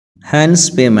Hans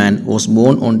Spemann was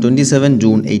born on 27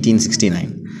 June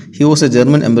 1869. He was a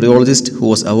German embryologist who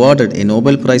was awarded a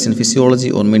Nobel Prize in Physiology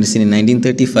or Medicine in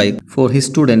 1935 for his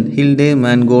student Hilde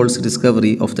Mangold's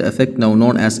discovery of the effect now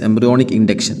known as embryonic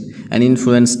induction, an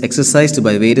influence exercised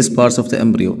by various parts of the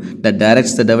embryo that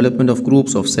directs the development of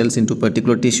groups of cells into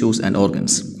particular tissues and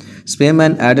organs.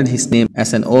 Spemann added his name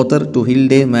as an author to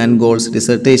Hilde Mangold's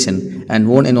dissertation and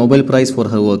won a Nobel Prize for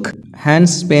her work.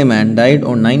 Hans Spemann died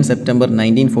on 9 September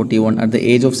 1941 at the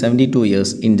age of 72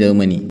 years in Germany.